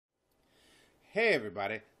Hey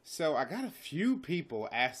everybody, so I got a few people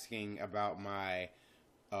asking about my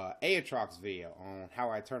Aatrox video on how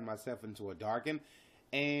I turned myself into a Darkin,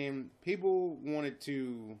 and people wanted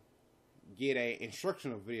to get a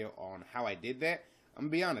instructional video on how I did that. I'm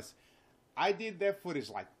gonna be honest, I did that footage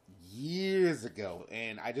like years ago,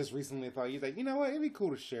 and I just recently thought, you know what, it'd be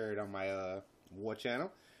cool to share it on my war channel.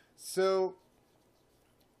 So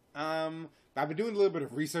I've been doing a little bit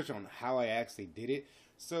of research on how I actually did it.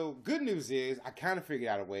 So good news is I kind of figured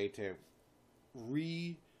out a way to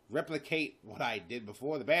replicate what I did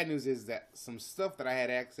before. The bad news is that some stuff that I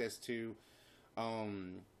had access to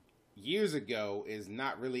years ago is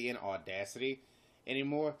not really in Audacity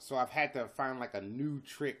anymore. So I've had to find like a new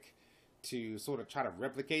trick to sort of try to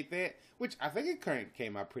replicate that, which I think it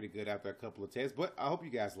came out pretty good after a couple of tests. But I hope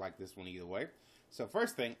you guys like this one either way. So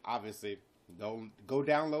first thing, obviously, go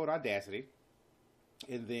download Audacity,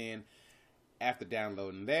 and then after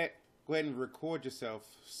downloading that, go ahead and record yourself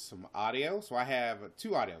some audio. So I have two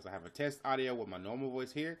audios. I have a test audio with my normal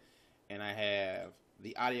voice here, and I have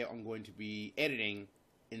the audio I'm going to be editing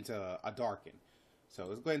into a Darkin. So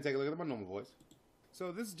let's go ahead and take a look at my normal voice.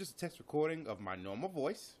 So this is just a test recording of my normal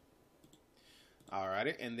voice.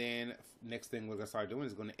 Alrighty, and then next thing we're gonna start doing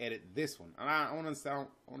is gonna edit this one. And I want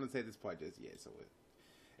to say this part just yet, so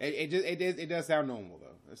it does sound normal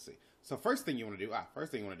though. Let's see. So first thing you want to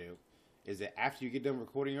do, is that after you get done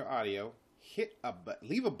recording your audio,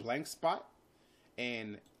 leave a blank spot,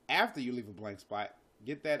 and after you leave a blank spot,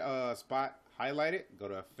 get that spot highlighted, go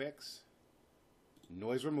to Effects,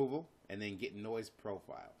 Noise Removal, and then get Noise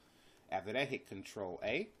Profile. After that, hit Control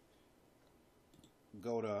A,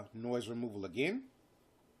 go to Noise Removal again,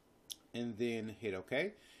 and then hit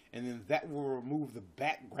OK, and then that will remove the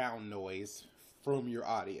background noise from your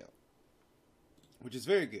audio, which is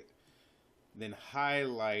very good. Then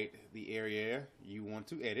highlight the area you want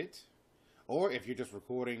to edit, or if you're just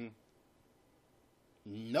recording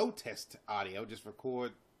no test audio, just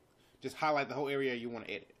highlight the whole area you want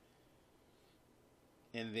to edit.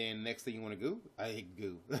 And then next thing you want to do,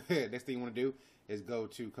 next thing you want to do is go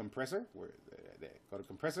to Compressor. Go to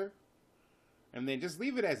Compressor, and then just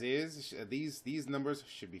leave it as is. These numbers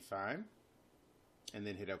should be fine, and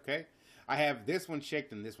then hit OK. I have this one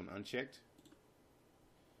checked and this one unchecked.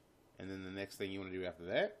 And then the next thing you want to do after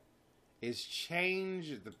that is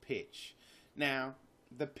change the pitch. Now,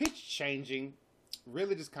 the pitch changing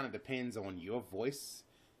really just kind of depends on your voice.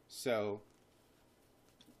 So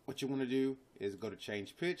what you want to do is go to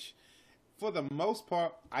change pitch. For the most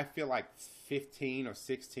part, I feel like 15 or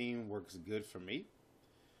 16 works good for me.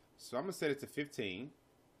 So I'm going to set it to 15.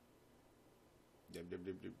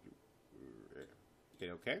 Hit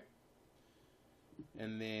OK.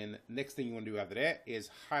 And then next thing you want to do after that is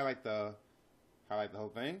highlight the whole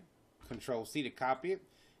thing. Control C to copy it.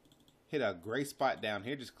 Hit a gray spot down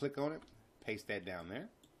here. Just click on it. Paste that down there.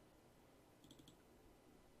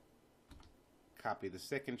 Copy the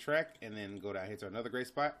second track and then go down here to another gray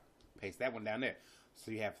spot. Paste that one down there.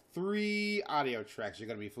 So you have 3 audio tracks you're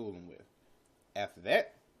going to be fooling with. After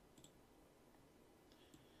that,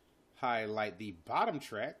 highlight the bottom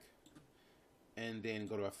track, and then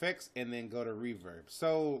go to Effects, and then go to Reverb.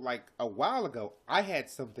 So, like, a while ago, I had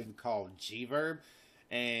something called G-Verb,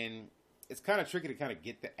 and it's kind of tricky to kind of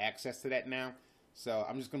get the access to that now. So,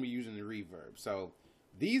 I'm just going to be using the Reverb. So,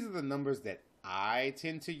 these are the numbers that I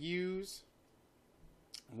tend to use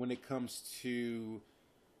when it comes to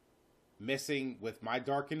messing with my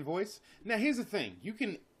Darkin voice. Now, here's the thing. You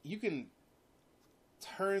can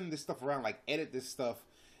turn this stuff around, like, edit this stuff,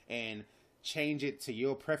 and change it to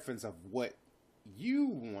your preference of what you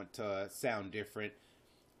want to sound different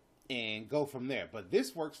and go from there. But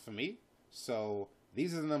this works for me, so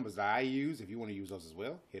these are the numbers that I use. If you want to use those as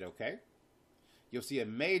well, hit OK. You'll see a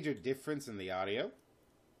major difference in the audio.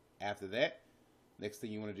 After that, next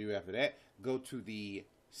thing you want to do after that, go to the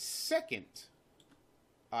second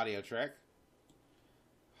audio track,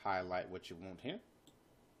 highlight what you want here,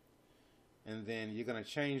 and then you're going to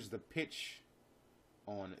change the pitch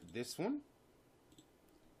on this one.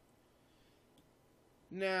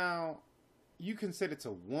 Now, you can set it to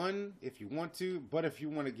 1 if you want to, but if you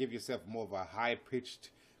want to give yourself more of a high-pitched,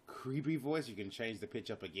 creepy voice, you can change the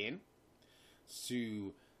pitch up again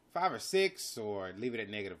to 5 or 6, or leave it at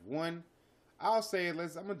 -1. I'll say, I'm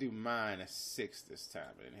gonna do mine at 6 this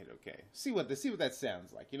time, and hit OK. See what that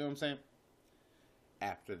sounds like. You know what I'm saying?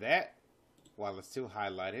 After that, while it's still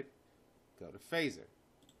highlighted, go to Phaser.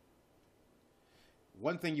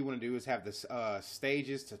 One thing you want to do is have the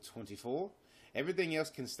stages to 24. Everything else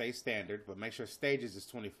can stay standard, but make sure stages is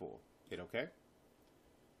 24. Hit OK.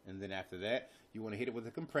 And then after that, you want to hit it with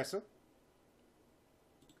a compressor.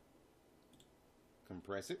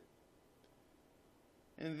 compress it.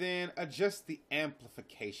 And then adjust the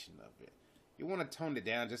amplification of it. You want to tone it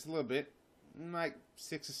down just a little bit, like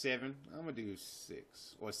 6 or 7. I'm gonna do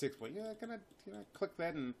 6 or 6 point. Yeah, can I click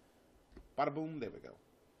that and bada boom? There we go.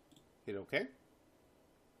 Hit OK.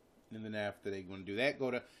 And then after they want to do that,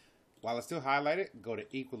 go to, while it's still highlighted, go to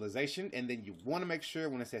Equalization, and then you want to make sure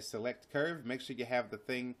when it says Select Curve, make sure you have the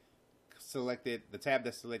thing selected, the tab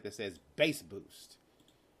that's selected that says Bass Boost.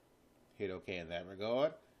 Hit OK in that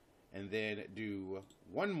regard. And then do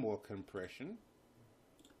one more compression.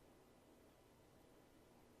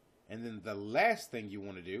 And then the last thing you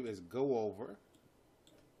want to do is go over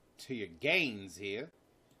to your gains here.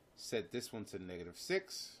 Set this one to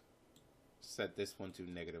 -6. Set this one to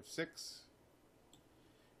 -6.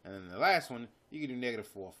 And then the last one, you can do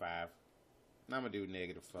 -4 or 5. And I'm going to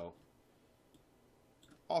do -4.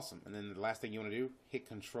 Awesome. And then the last thing you want to do, hit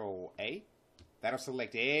Control A. That'll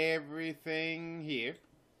select everything here.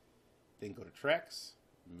 Then go to Tracks,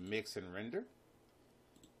 Mix and Render.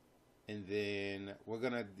 And then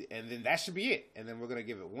that should be it. And then we're gonna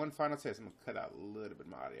give it one final test. I'm gonna cut out a little bit of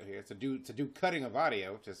my audio here. To do cutting of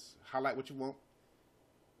audio, just highlight what you want,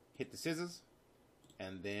 hit the scissors,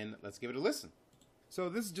 and then let's give it a listen. So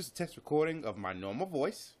this is just a test recording of my normal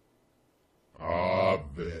voice.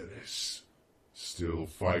 Varus. Still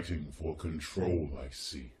fighting for control, I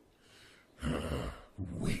see.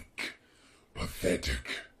 Weak,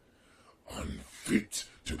 pathetic, unfit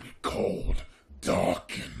to be called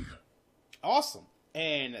Darkin. Awesome.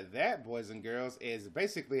 And that, boys and girls, is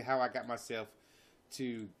basically how I got myself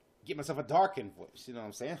to get myself a Darkin voice. You know what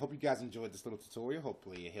I'm saying? Hope you guys enjoyed this little tutorial.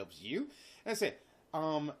 Hopefully it helps you. That's it.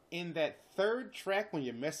 In that third track, when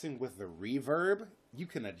you're messing with the reverb, you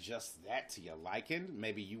can adjust that to your liking.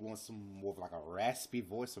 Maybe you want some more of like a raspy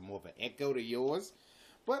voice or more of an echo to yours.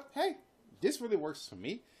 But hey, this really works for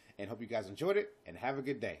me. And hope you guys enjoyed it and have a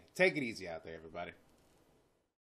good day. Take it easy out there, everybody.